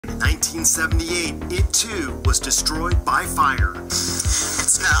1978, it too was destroyed by fire.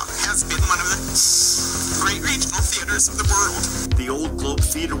 It's now has been one of the great regional theaters of the world. The old Globe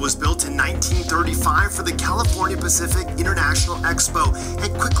Theater was built in 1935 for the California Pacific International Expo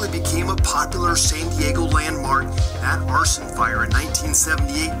and quickly became a popular San Diego landmark. That arson fire in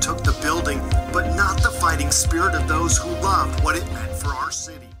 1978 took the building, but not the fighting spirit of those who loved what it meant for our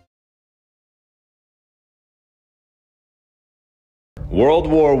city. World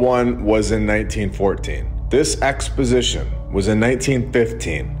War I was in 1914. This exposition was in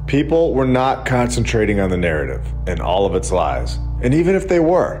 1915. People were not concentrating on the narrative and all of its lies. And even if they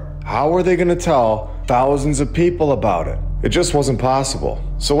were, how were they going to tell thousands of people about it? It just wasn't possible.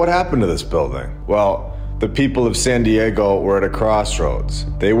 So what happened to this building? Well, the people of San Diego were at a crossroads.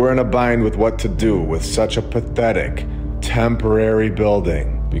 They were in a bind with what to do with such a pathetic, temporary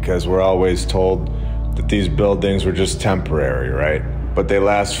building, because we're always told that these buildings were just temporary, right? But they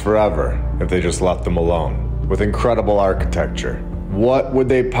last forever if they just left them alone. With incredible architecture. What would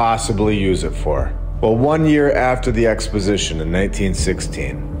they possibly use it for? Well, 1 year after the exposition in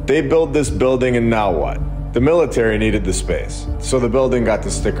 1916, they built this building, and now what? The military needed the space, so the building got to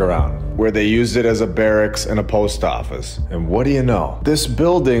stick around, where they used it as a barracks and a post office. And what do you know? This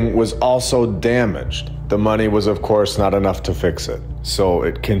building was also damaged. The money was, of course, not enough to fix it, so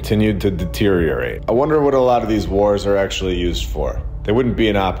it continued to deteriorate. I wonder what a lot of these wars are actually used for. They wouldn't be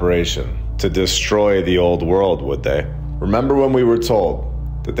an operation to destroy the old world, would they? Remember when we were told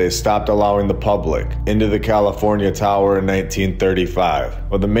that they stopped allowing the public into the California Tower in 1935?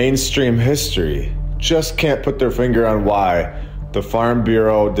 Well, the mainstream history just can't put their finger on why the Farm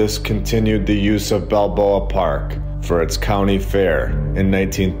Bureau discontinued the use of Balboa Park for its county fair in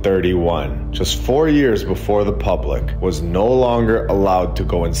 1931, just 4 years before the public was no longer allowed to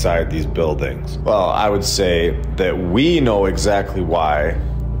go inside these buildings. Well, I would say that we know exactly why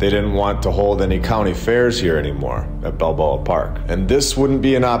they didn't want to hold any county fairs here anymore at Balboa Park. And this wouldn't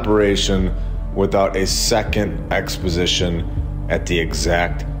be an operation without a second exposition at the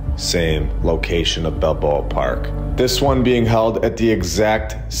exact same location of Balboa Park. This one being held at the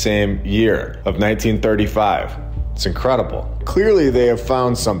exact same year of 1935. It's incredible. Clearly they have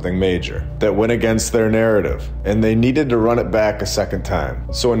found something major that went against their narrative, and they needed to run it back a second time.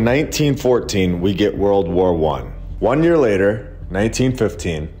 So in 1914, we get World War I. 1 year later,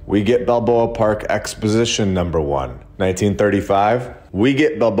 1915, we get Balboa Park Exposition number 1. 1935, we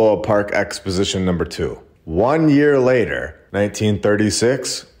get Balboa Park Exposition number 2. 1 year later,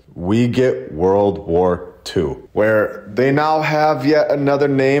 1936, we get World War II, where they now have yet another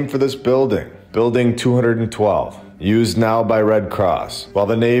name for this building. Building 212, used now by Red Cross, while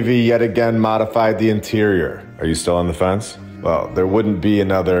the Navy yet again modified the interior. Are you still on the fence? Well, there wouldn't be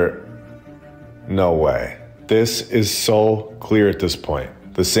another... No way. This is so clear at this point.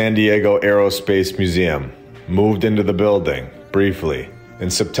 The San Diego Aerospace Museum moved into the building, briefly, in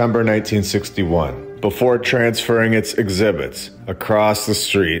September 1961, before transferring its exhibits across the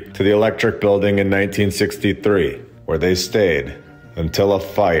street to the Electric Building in 1963, where they stayed until a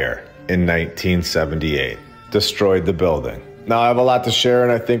fire in 1978 destroyed the building. Now, I have a lot to share,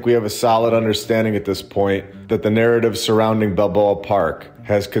 and I think we have a solid understanding at this point that the narrative surrounding Balboa Park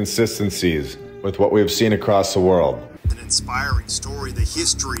has consistencies with what we have seen across the world. An inspiring story, the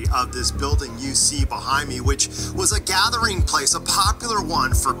history of this building you see behind me, which was a gathering place, a popular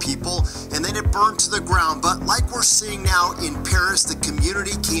one for people, and then it burned to the ground. But like we're seeing now in Paris, the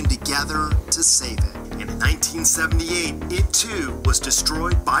community came together to save it. And in 1978, it too was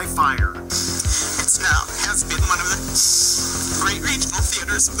destroyed by fire. It's now has been one of the great regional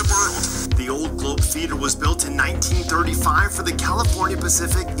theaters of the world. The old Globe Theater was built in 1935 for the California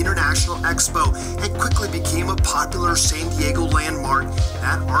Pacific International Expo and quickly became a popular San Diego landmark.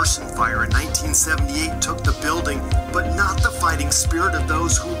 That arson fire in 1978 took the building, but not the fighting spirit of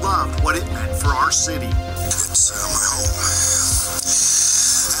those who loved what it meant for our city. It's my home.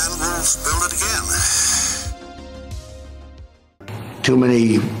 And we'll build it again. Too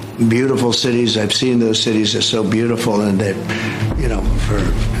many beautiful cities. I've seen those cities. They're so beautiful, and they,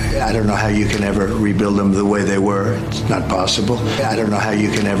 I don't know how you can ever rebuild them the way they were. It's not possible. I don't know how you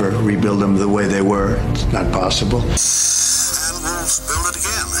can ever rebuild them the way they were. It's not possible. And we'll build it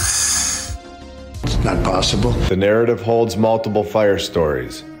again. It's not possible. The narrative holds multiple fire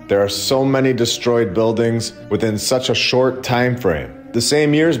stories. There are so many destroyed buildings within such a short time frame. The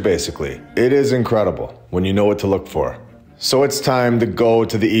same years, basically. It is incredible when you know what to look for. So it's time to go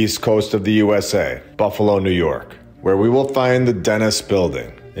to the east coast of the USA, Buffalo, New York, where we will find the Dennis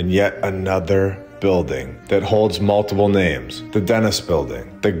Building, and yet another building that holds multiple names. The Dennis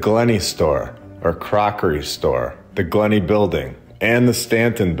Building, the Glenny Store, or Crockery Store, the Glenny Building, and the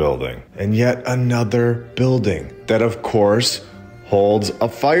Stanton building, and yet another building that, of course, holds a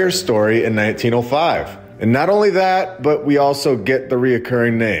fire story in 1905. And not only that, but we also get the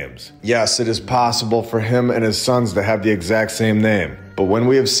reoccurring names. Yes, it is possible for him and his sons to have the exact same name. But when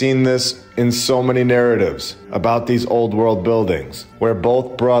we have seen this in so many narratives about these old world buildings, where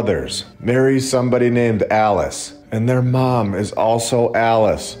both brothers marry somebody named Alice, and their mom is also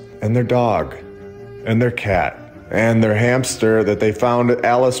Alice, and their dog, and their cat, and their hamster that they found at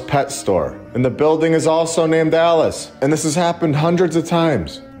Alice Pet Store. And the building is also named Alice. And this has happened hundreds of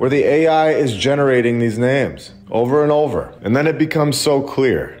times, where the AI is generating these names over and over. And then it becomes so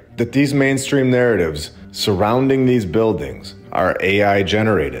clear that these mainstream narratives surrounding these buildings are AI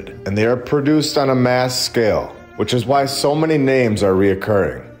generated. And they are produced on a mass scale, which is why so many names are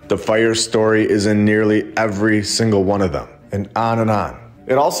reoccurring. The fire story is in nearly every single one of them, and on and on.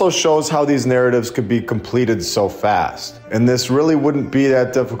 It also shows how these narratives could be completed so fast, and this really wouldn't be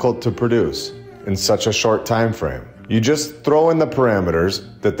that difficult to produce in such a short time frame. You just throw in the parameters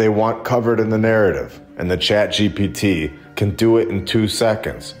that they want covered in the narrative, and the ChatGPT can do it in 2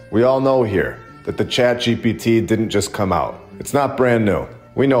 seconds. We all know here that the ChatGPT didn't just come out. It's not brand new.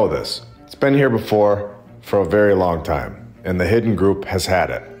 We know this. It's been here before for a very long time, and the hidden group has had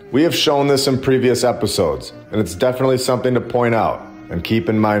it. We have shown this in previous episodes, and it's definitely something to point out and keep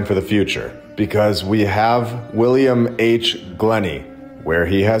in mind for the future, because we have William H. Glennie, where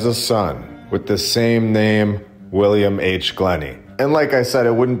he has a son with the same name, William H. Glennie. And like I said,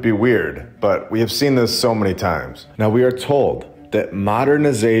 it wouldn't be weird, but we have seen this so many times. Now we are told that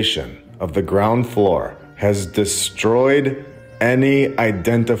modernization of the ground floor has destroyed any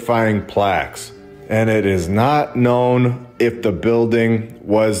identifying plaques, and it is not known if the building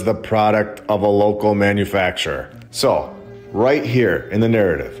was the product of a local manufacturer. So, right here in the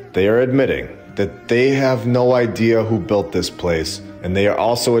narrative, they are admitting that they have no idea who built this place, and they are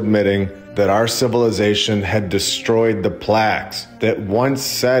also admitting that our civilization had destroyed the plaques that once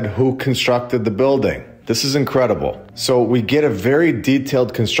said who constructed the building. This is incredible. So we get a very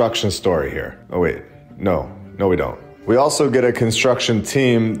detailed construction story here. Oh wait, no we don't. We also get a construction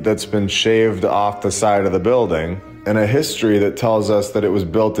team that's been shaved off the side of the building, and a history that tells us that it was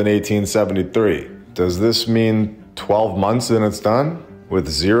built in 1873. Does this mean 12 months and it's done? With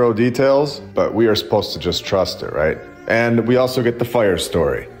 0 details? But we are supposed to just trust it, right? And we also get the fire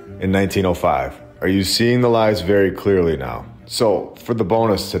story in 1905. Are you seeing the lies very clearly now? So for the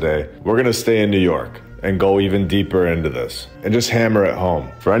bonus today, we're gonna stay in New York and go even deeper into this and just hammer it home.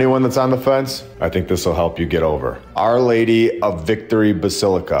 For anyone that's on the fence, I think this will help you get over. Our Lady of Victory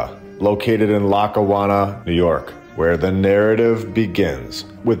Basilica, located in Lackawanna, New York, where the narrative begins,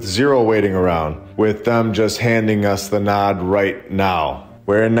 with 0 waiting around, with them just handing us the nod right now.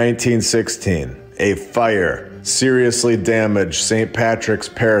 Where in 1916, a fire seriously damaged St. Patrick's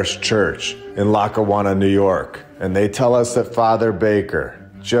Parish Church in Lackawanna, New York. And they tell us that Father Baker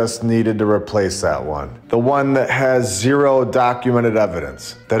just needed to replace that one. The one that has 0 documented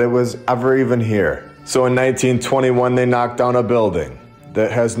evidence that it was ever even here. So in 1921, they knocked down a building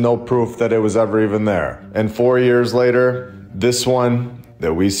that has no proof that it was ever even there. And 4 years later, this one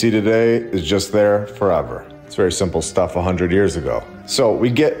that we see today is just there forever. It's very simple stuff 100 years ago. So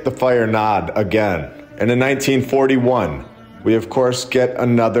we get the fire nod again. And in 1941, we of course get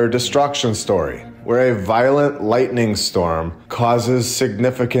another destruction story, where a violent lightning storm causes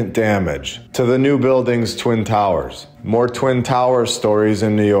significant damage to the new building's Twin Towers. More Twin Tower stories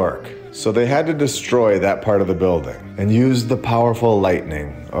in New York. So they had to destroy that part of the building and use the powerful lightning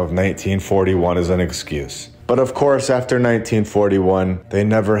of 1941 as an excuse. But of course, after 1941, they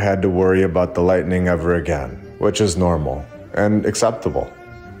never had to worry about the lightning ever again, which is normal and acceptable.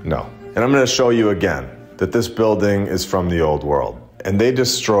 No. And I'm going to show you again that this building is from the old world, and they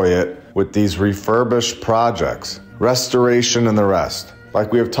destroy it with these refurbished projects, restoration and the rest.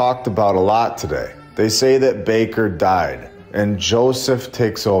 Like we have talked about a lot today. They say that Baker died and Joseph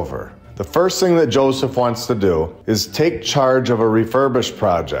takes over. The first thing that Joseph wants to do is take charge of a refurbished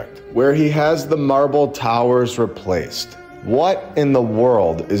project where he has the marble towers replaced. What in the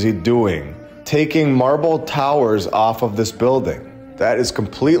world is he doing taking marble towers off of this building? That is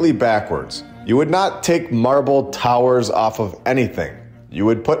completely backwards. You would not take marble towers off of anything. You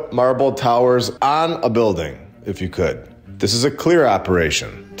would put marble towers on a building if you could. This is a clear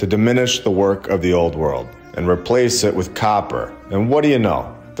operation to diminish the work of the old world and replace it with copper. And what do you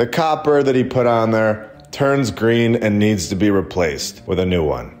know? The copper that he put on there turns green and needs to be replaced with a new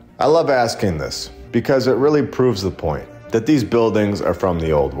one. I love asking this because it really proves the point that these buildings are from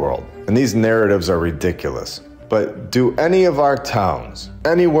the old world and these narratives are ridiculous. But do any of our towns,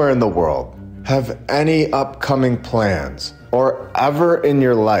 anywhere in the world, have any upcoming plans or ever in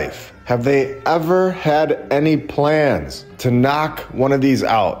your life have they ever had any plans to knock one of these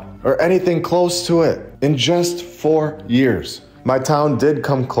out or anything close to it in just 4 years. My town did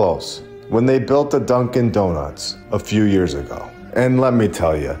come close when they built a Dunkin' Donuts a few years ago. And let me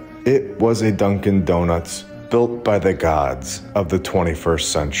tell you, it was a Dunkin' Donuts built by the gods of the 21st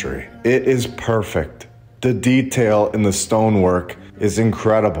century. It is perfect. The detail in the stonework is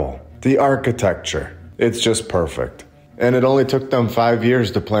incredible. The architecture, it's just perfect. And it only took them 5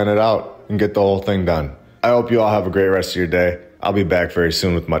 years to plan it out and get the whole thing done. I hope you all have a great rest of your day. I'll be back very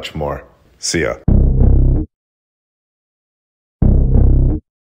soon with much more. See ya.